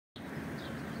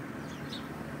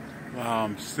Well,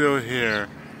 I'm still here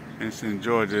in St.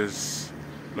 George's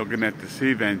looking at the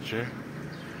Sea Venture,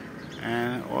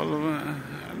 and all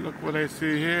of look what I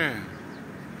see here.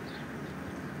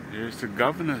 Here's the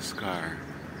governor's car,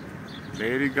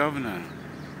 Lady Governor,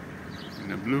 in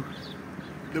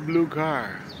the blue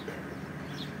car.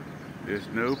 There's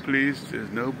no police,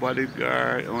 there's no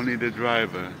bodyguard, only the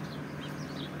driver.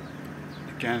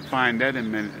 You can't find that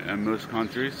in most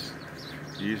countries.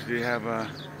 You usually have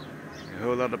a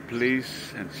whole lot of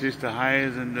police, and she's the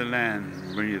highest in the land,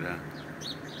 Bermuda,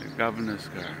 the governor's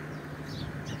car.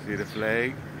 See the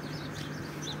flag?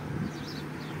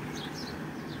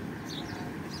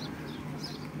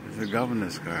 It's the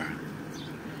governor's car,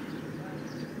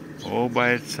 all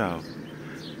by itself.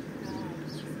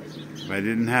 If I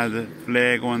didn't have the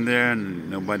flag on there,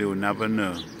 nobody would never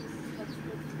know.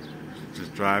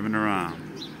 Just driving around,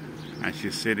 and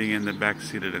she's sitting in the back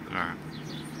seat of the car.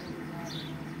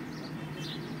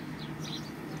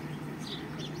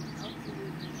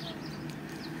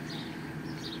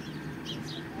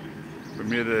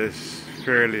 Bermuda is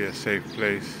fairly a safe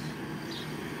place,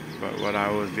 but what I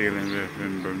was dealing with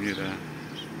in Bermuda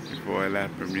before I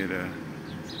left Bermuda,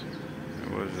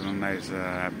 it wasn't a nice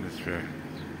atmosphere.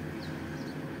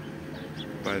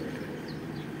 But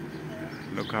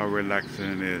look how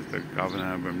relaxing it is. The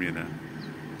governor of Bermuda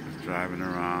is driving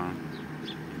around,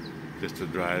 just to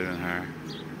drive in her.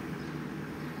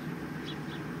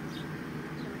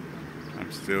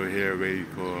 I'm still here waiting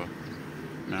for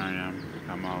Miriam to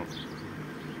come out.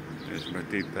 There's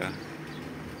Martita.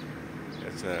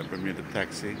 That's a Bermuda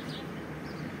taxi.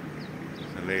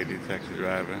 It's a lady taxi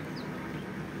driver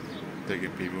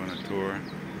taking people on a tour.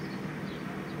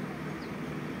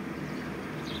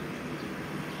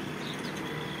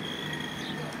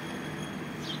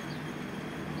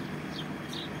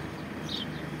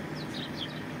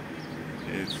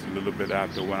 It's a little bit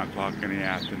after 1 o'clock in the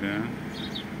afternoon.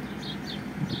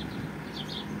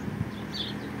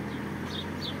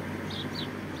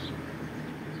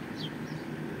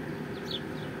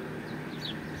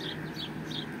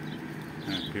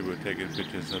 And people are taking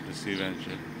pictures of the Sea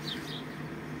Venture.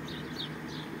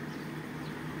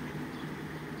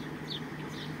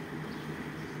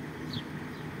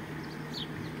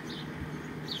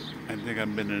 I think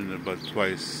I've been in it about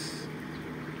twice.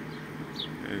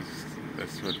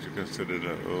 That's what you consider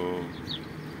the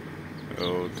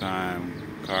old time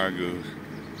cargoes.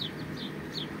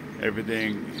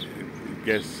 Everything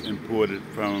gets imported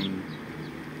from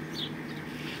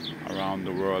around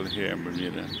the world here in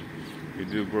Bermuda. We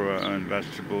do grow our own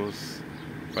vegetables,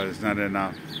 but it's not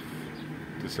enough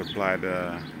to supply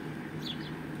the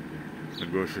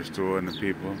grocery store and the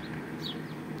people.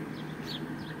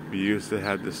 We used to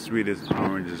have the sweetest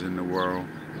oranges in the world,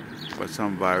 but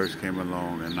some virus came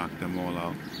along and knocked them all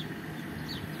out.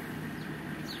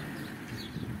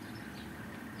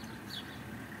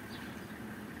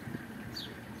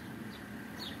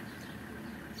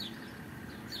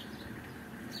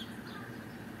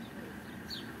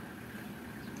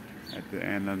 At the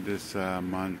end of this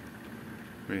month,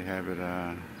 we have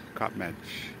a cup match,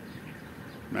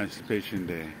 Emancipation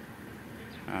Day.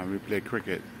 We play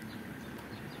cricket.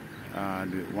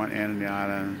 The one end of the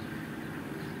island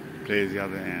plays the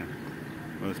other end.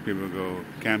 Most people go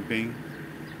camping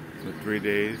for 3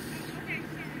 days,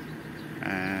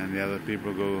 and the other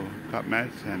people go cup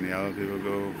match, and the other people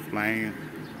go flying,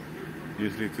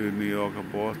 usually to New York or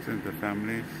Boston, to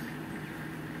families.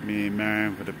 Me and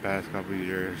Miriam, for the past couple of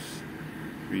years,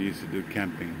 we used to do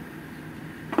camping,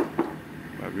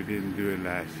 but we didn't do it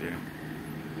last year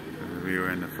because we were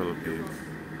in the Philippines.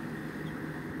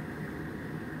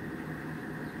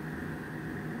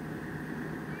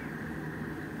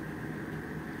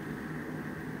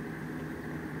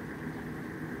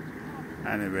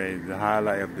 Anyway, the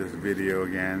highlight of this video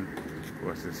again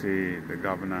was to see the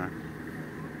governor,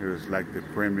 who is like the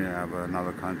premier of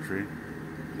another country.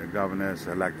 The governor is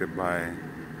elected by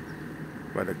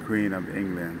the Queen of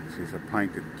England. She's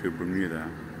appointed to Bermuda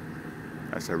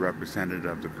as a representative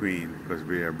of the Queen, because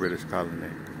we are a British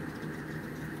colony.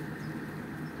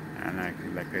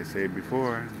 And like I said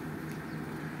before,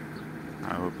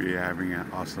 I hope you're having an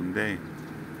awesome day.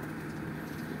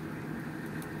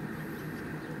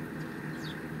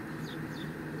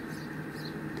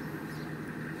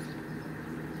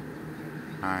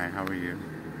 Hi, how are you?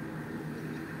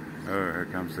 Oh, here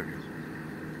comes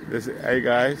hey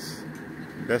guys,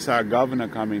 that's our governor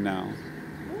coming now.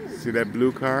 Ooh. See that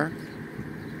blue car?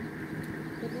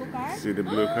 The blue car? See the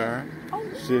blue car? Oh,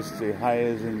 yeah. She's the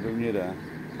highest in Bermuda.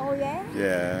 Oh, yeah?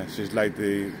 Yeah, she's like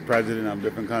the president of a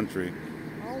different country.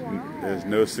 Oh, wow. There's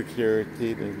no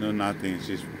security, there's no nothing.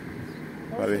 She's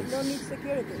But No, it's, don't need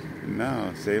security.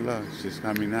 no, say look, she's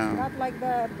coming now. Not like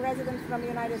the president from the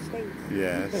United States.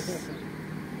 Yes.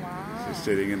 Wow. She's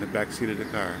sitting in the back seat of the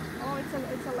car. Oh,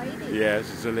 it's a lady.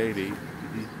 Yes, it's a lady.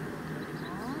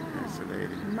 Oh, It's a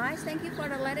lady. nice. Thank you for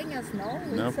letting us know.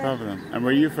 No It's, problem. And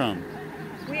where are you from?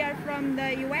 We are from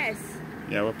the U.S.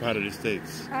 Yeah, what part of the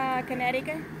States?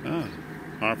 Connecticut. Oh,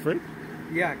 Hartford?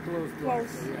 Yeah, close.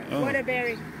 Close. Oh.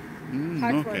 Waterbury.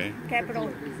 Hartford. Okay.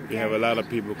 Capital. We have a lot of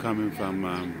people coming from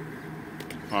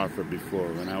Hartford before,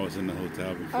 when I was in the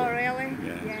hotel before. Oh, really?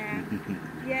 Yeah.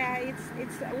 Yeah,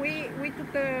 we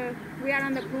took we are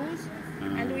on the cruise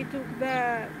and we took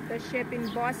the ship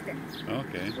in Boston,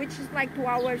 Okay. which is like 2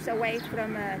 hours away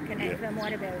from from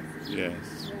Waterbury.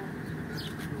 Yes.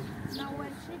 Now where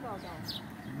she go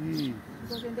though?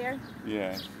 Goes in there.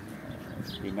 Yeah.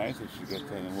 It'd be nice if she gets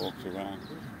out and walks around.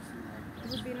 It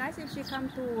would be nice if she come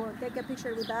to take a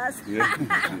picture with us. Yeah.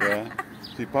 Yeah.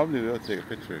 She probably will take a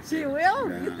picture. She will?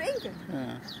 Yeah. You think?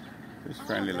 Yeah. She's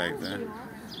friendly like that.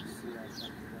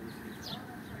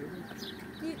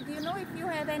 Do you know if you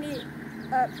have any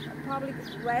public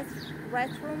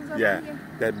restrooms over Yeah. here?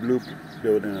 That blue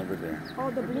building over there. Oh,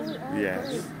 the blue? Oh, Yes.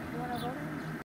 great. You wanna go there?